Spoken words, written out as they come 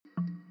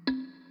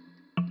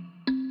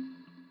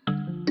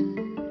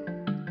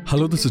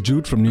Hello, this is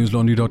Jude from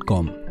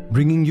newslaundry.com,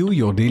 bringing you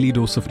your daily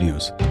dose of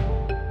news.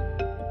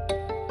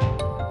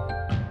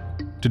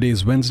 Today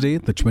is Wednesday,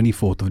 the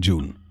 24th of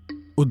June.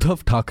 Uddhav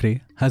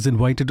Thackeray has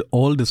invited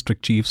all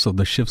district chiefs of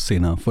the Shiv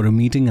Sena for a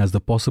meeting as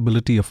the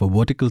possibility of a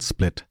vertical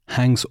split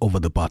hangs over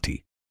the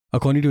party.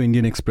 According to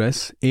Indian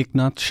Express,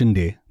 Eknath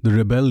Shinde, the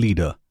rebel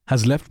leader,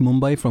 has left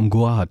Mumbai from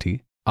Guwahati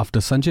after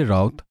Sanjay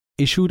Raut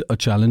issued a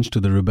challenge to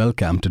the rebel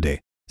camp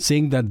today,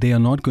 saying that they are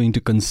not going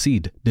to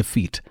concede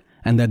defeat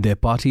and that their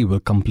party will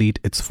complete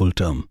its full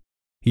term.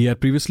 He had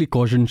previously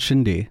cautioned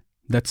Shinde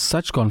that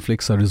such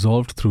conflicts are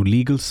resolved through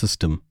legal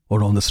system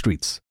or on the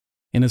streets.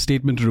 In a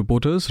statement to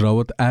reporters,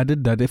 Rawat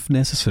added that if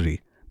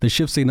necessary, the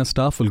Shiv Sena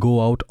staff will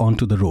go out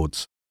onto the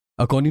roads.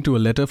 According to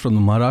a letter from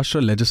the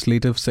Maharashtra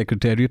Legislative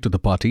Secretariat to the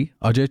party,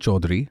 Ajay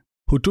Chaudhary,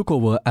 who took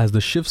over as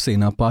the Shiv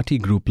Sena party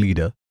group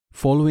leader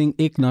following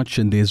Eknath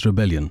Shinde's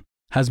rebellion,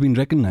 has been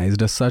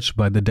recognized as such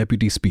by the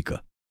Deputy Speaker.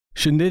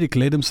 Shinde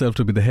declared himself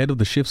to be the head of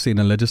the Shiv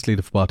Sena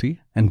Legislative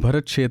Party and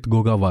Bharat Sheth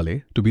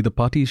Gogawale to be the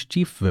party's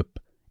chief whip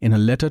in a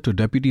letter to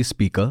Deputy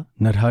Speaker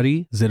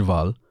Narhari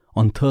Zirwal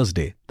on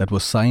Thursday that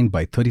was signed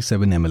by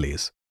 37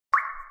 MLAs.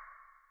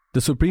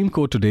 The Supreme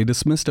Court today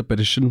dismissed a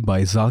petition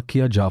by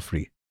Zakia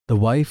Jafri, the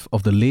wife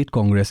of the late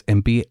Congress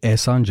MP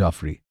Ehsan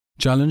Jafri,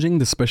 challenging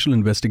the Special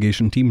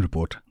Investigation Team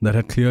report that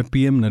had cleared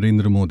PM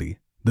Narendra Modi,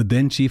 the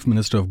then Chief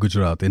Minister of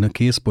Gujarat, in a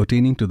case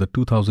pertaining to the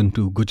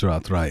 2002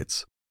 Gujarat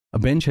riots. A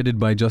bench headed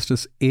by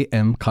Justice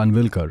A.M.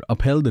 Khanvilkar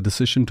upheld the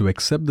decision to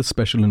accept the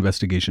Special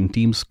Investigation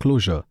Team's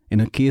closure in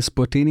a case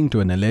pertaining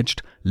to an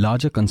alleged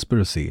larger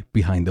conspiracy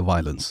behind the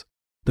violence.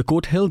 The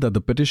court held that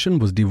the petition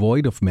was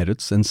devoid of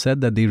merits and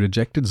said that they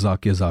rejected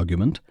Zakia's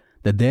argument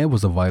that there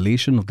was a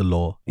violation of the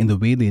law in the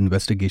way the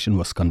investigation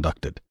was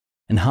conducted,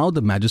 and how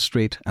the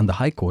magistrate and the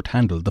High Court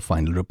handled the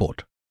final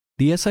report.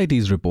 The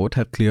SIT's report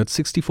had cleared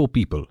 64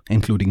 people,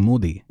 including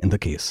Modi, in the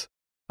case.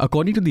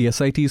 According to the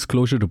SIT's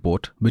closure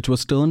report, which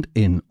was turned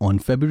in on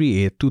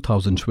February 8,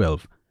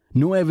 2012,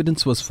 no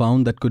evidence was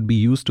found that could be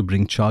used to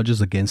bring charges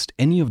against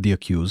any of the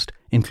accused,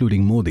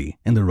 including Modi,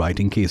 in the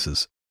rioting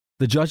cases.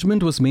 The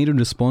judgment was made in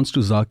response to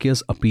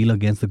Zakia's appeal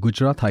against the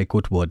Gujarat High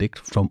Court verdict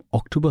from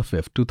October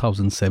 5,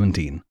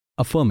 2017,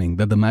 affirming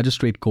that the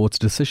magistrate court's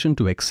decision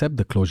to accept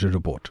the closure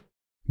report.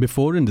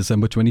 Before, in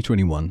December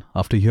 2021,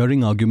 after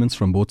hearing arguments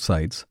from both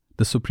sides,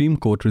 the Supreme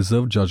Court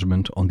reserved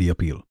judgment on the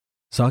appeal.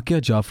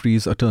 Zakia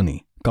Jafri's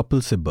attorney,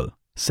 Kapil Sibbal,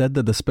 said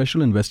that the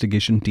Special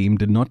Investigation Team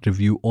did not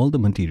review all the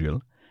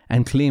material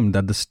and claimed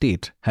that the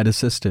state had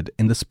assisted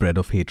in the spread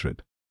of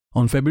hatred.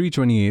 On February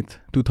 28,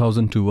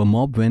 2002, a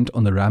mob went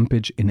on the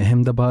rampage in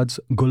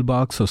Ahmedabad's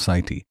Gulbagh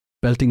Society,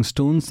 pelting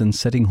stones and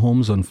setting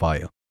homes on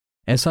fire.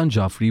 Ehsan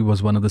Jafri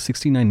was one of the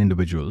 69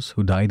 individuals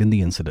who died in the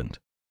incident.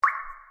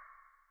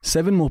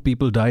 7 more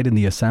people died in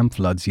the Assam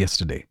floods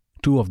yesterday,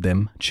 2 of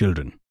them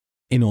children.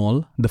 In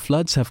all, the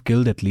floods have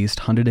killed at least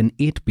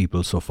 108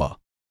 people so far.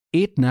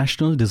 8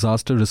 National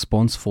Disaster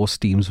Response Force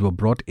teams were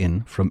brought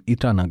in from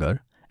Itanagar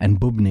and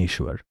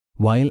Bhubneshwar,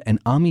 while an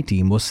army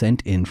team was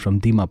sent in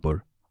from Dimapur,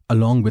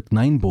 along with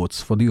 9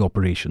 boats for the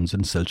operations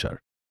in Silchar.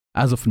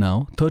 As of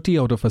now, 30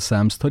 out of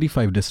Assam's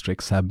 35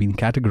 districts have been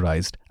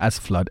categorized as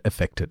flood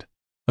affected.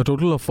 A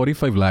total of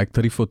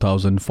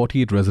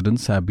 45,34,048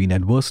 residents have been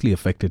adversely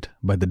affected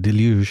by the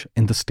deluge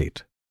in the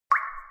state.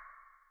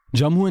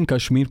 Jammu and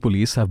Kashmir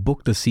police have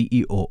booked the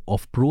CEO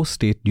of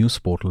pro-state news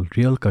portal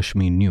Real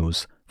Kashmir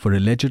News for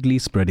allegedly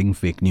spreading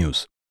fake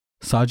news.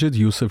 Sajid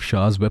Yusuf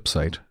Shah's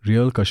website,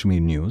 Real Kashmir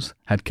News,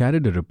 had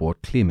carried a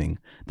report claiming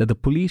that the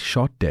police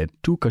shot dead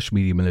 2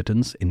 Kashmiri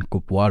militants in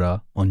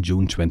Kupwara on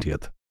June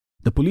 20th.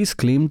 The police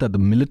claimed that the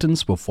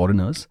militants were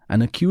foreigners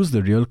and accused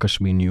the Real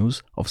Kashmir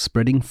News of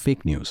spreading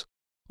fake news.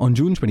 On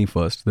June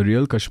 21st, the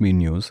Real Kashmir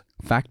News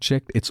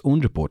fact-checked its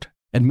own report,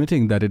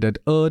 admitting that it had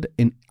erred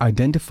in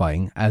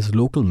identifying as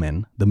local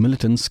men the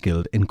militants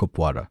killed in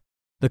Kupwara.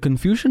 The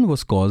confusion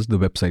was caused, the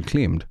website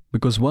claimed,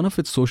 because one of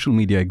its social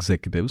media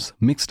executives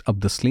mixed up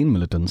the slain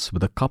militants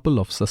with a couple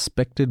of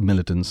suspected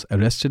militants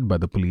arrested by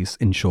the police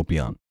in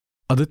Shopian.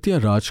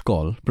 Aditya Raj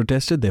Kaul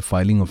protested their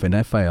filing of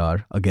an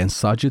FIR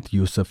against Sajid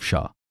Yusuf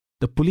Shah.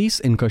 The police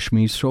in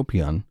Kashmir's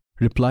Shopian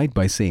replied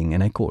by saying,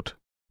 and I quote,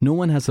 "No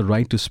one has a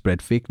right to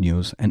spread fake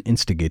news and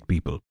instigate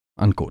people,"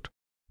 unquote.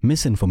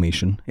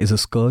 Misinformation is a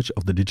scourge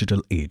of the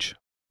digital age.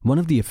 One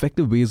of the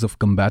effective ways of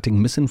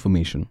combating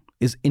misinformation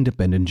is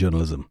independent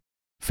journalism.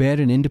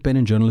 Fair and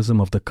independent journalism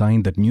of the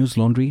kind that News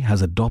Laundry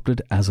has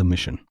adopted as a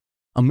mission.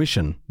 A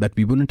mission that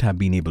we wouldn't have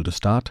been able to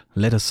start,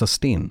 let us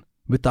sustain,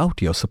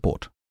 without your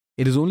support.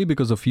 It is only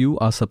because of you,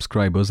 our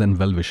subscribers and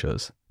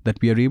well-wishers,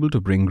 that we are able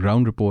to bring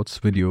ground reports,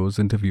 videos,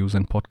 interviews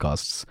and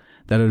podcasts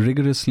that are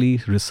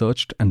rigorously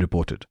researched and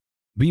reported.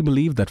 We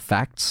believe that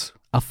facts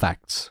are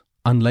facts,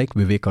 unlike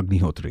Vivek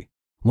Agnihotri.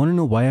 Want to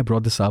know why I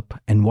brought this up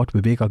and what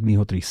Vivek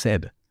Agnihotri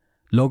said?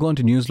 Log on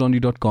to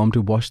newslaundry.com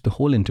to watch the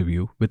whole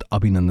interview with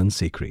Abhinandan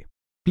Sekhri.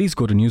 Please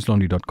go to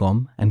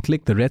newslaundry.com and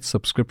click the red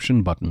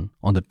subscription button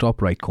on the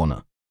top right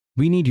corner.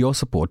 We need your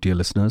support, dear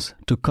listeners,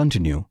 to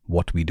continue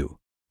what we do.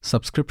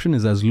 Subscription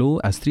is as low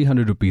as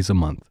 300 rupees a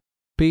month.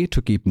 Pay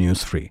to keep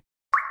news free.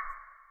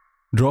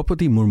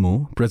 Draupadi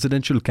Murmu,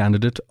 presidential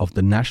candidate of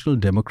the National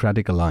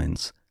Democratic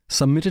Alliance,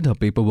 submitted her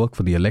paperwork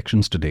for the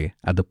elections today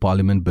at the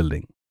Parliament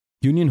building.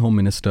 Union Home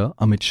Minister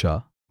Amit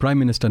Shah, Prime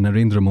Minister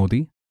Narendra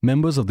Modi,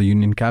 members of the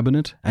Union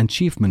Cabinet and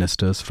chief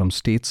ministers from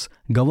states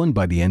governed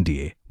by the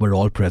NDA were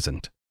all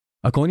present.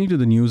 According to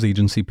the news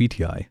agency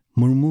PTI,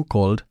 Murmu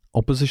called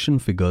opposition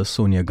figures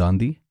Sonia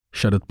Gandhi,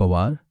 Sharad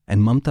Pawar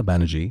and Mamata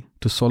Banerjee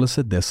to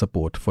solicit their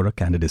support for a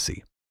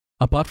candidacy.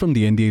 Apart from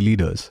the NDA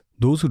leaders,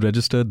 those who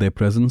registered their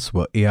presence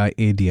were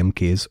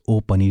AIADMK's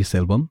O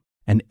Paneerselvam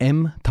and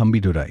M.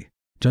 Thambidurai,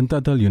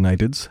 Janata Dal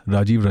United's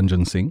Rajiv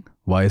Ranjan Singh,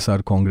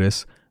 YSR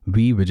Congress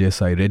V.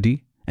 Vijay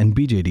Reddy and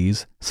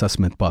BJD's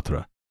Sasmit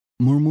Patra.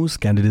 Murmu's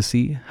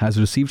candidacy has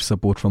received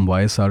support from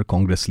YSR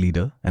Congress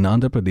leader and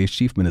Andhra Pradesh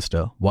Chief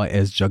Minister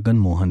Y.S. Jaggan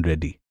Mohan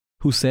Reddy,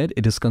 who said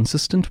it is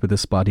consistent with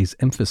his party's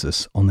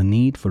emphasis on the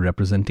need for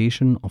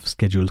representation of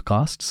scheduled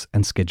castes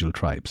and scheduled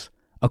tribes,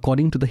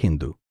 according to The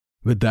Hindu.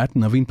 With that,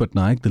 Naveen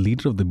Patnaik, the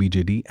leader of the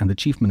BJD and the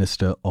Chief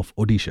Minister of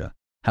Odisha,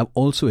 have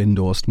also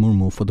endorsed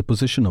Murmu for the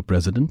position of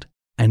president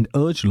and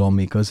urged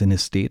lawmakers in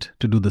his state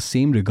to do the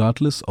same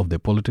regardless of their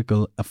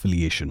political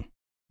affiliation.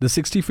 The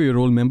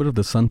 64-year-old member of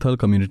the Santhal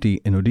community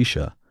in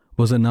Odisha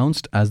was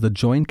announced as the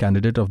joint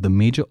candidate of the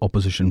major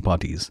opposition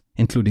parties,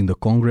 including the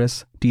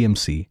Congress,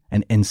 TMC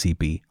and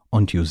NCP,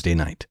 on Tuesday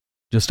night,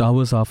 just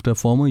hours after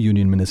former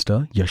Union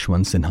Minister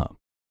Yashwant Sinha.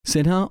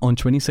 Sinha on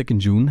 22nd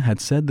June had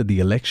said that the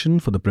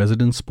election for the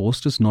president's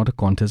post is not a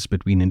contest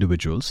between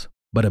individuals,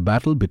 but a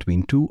battle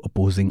between two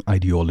opposing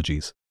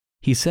ideologies.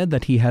 He said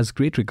that he has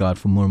great regard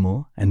for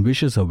Murmu and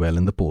wishes her well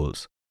in the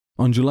polls.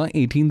 On July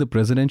 18, the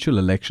presidential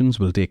elections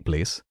will take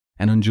place,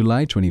 and on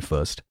July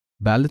 21st,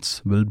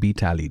 ballots will be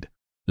tallied.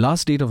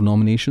 Last date of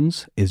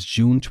nominations is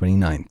June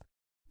 29th.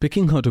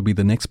 Picking her to be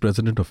the next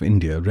president of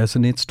India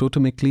resonates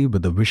totemically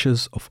with the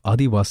wishes of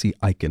Adivasi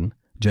icon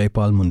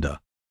Jaipal Munda.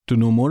 To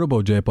know more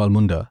about Jaipal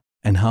Munda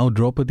and how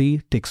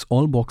Draupadi ticks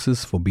all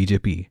boxes for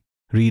BJP,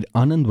 read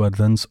Anand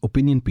Vardhan's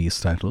opinion piece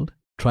titled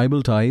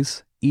Tribal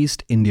Ties,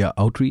 East India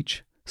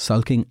Outreach,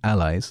 Sulking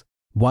Allies,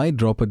 Why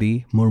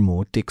Draupadi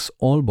Murmu Ticks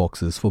All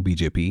Boxes for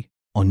BJP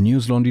on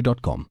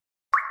newslaundry.com.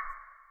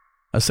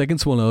 A second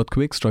small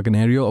earthquake struck an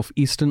area of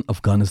eastern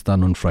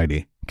Afghanistan on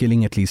Friday,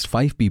 killing at least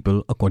 5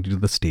 people according to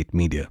the state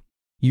media.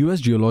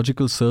 US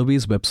Geological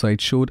Survey's website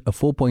showed a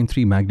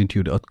 4.3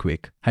 magnitude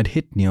earthquake had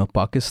hit near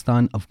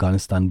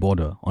Pakistan-Afghanistan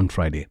border on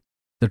Friday.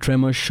 The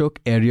tremor shook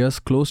areas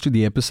close to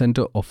the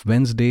epicenter of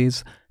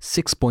Wednesday's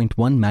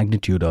 6.1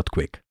 magnitude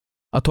earthquake.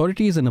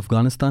 Authorities in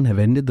Afghanistan have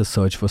ended the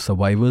search for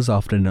survivors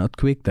after an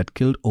earthquake that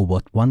killed over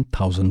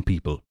 1,000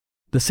 people.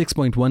 The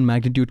 6.1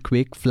 magnitude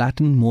quake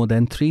flattened more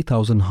than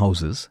 3,000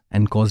 houses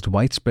and caused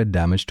widespread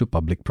damage to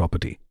public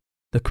property.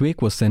 The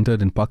quake was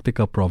centered in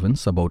Paktika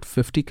province, about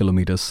 50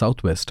 kilometers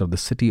southwest of the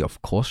city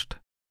of Khost,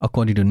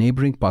 according to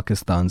neighboring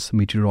Pakistan's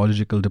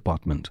meteorological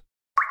department.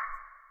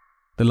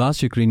 The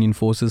last Ukrainian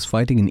forces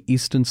fighting in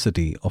eastern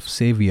city of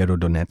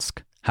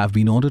Severodonetsk have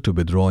been ordered to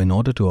withdraw in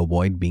order to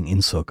avoid being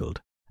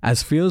encircled,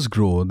 as fears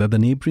grow that the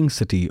neighboring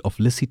city of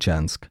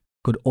Lysychansk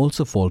could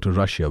also fall to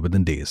Russia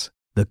within days,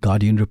 The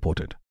Guardian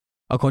reported.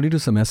 According to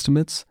some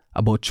estimates,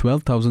 about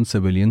 12,000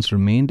 civilians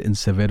remained in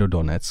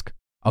Severodonetsk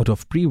out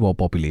of pre-war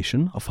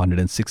population of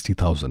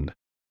 160,000.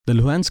 The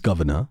Luhansk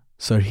governor,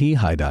 Serhiy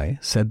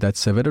Haidai, said that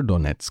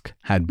Severodonetsk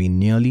had been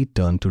nearly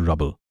turned to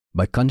rubble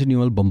by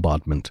continual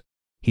bombardment.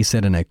 He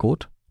said, and I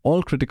quote,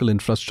 "All critical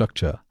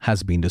infrastructure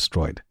has been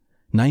destroyed.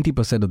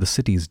 90% of the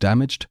city is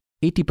damaged.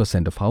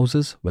 80% of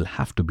houses will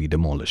have to be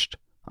demolished."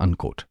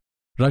 Unquote.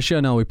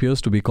 Russia now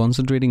appears to be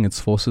concentrating its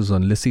forces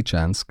on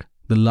Lysychansk,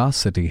 the last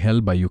city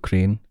held by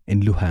Ukraine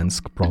in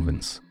Luhansk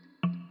province.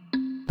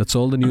 That's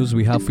all the news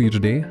we have for you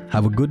today.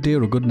 Have a good day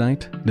or a good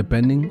night,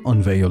 depending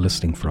on where you're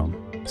listening from.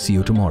 See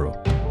you tomorrow.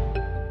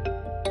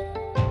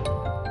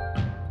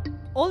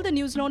 All the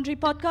News Laundry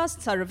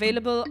podcasts are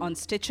available on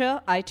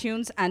Stitcher,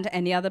 iTunes, and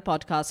any other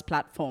podcast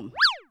platform.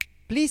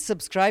 Please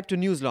subscribe to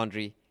News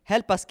Laundry.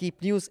 Help us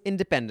keep news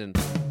independent.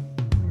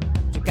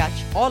 To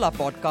catch all our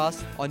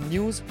podcasts on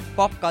news,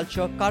 pop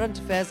culture, current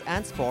affairs,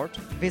 and sport,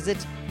 visit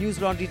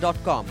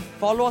newslaundry.com.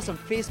 Follow us on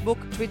Facebook,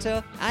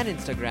 Twitter, and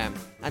Instagram,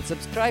 and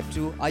subscribe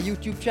to our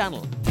YouTube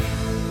channel.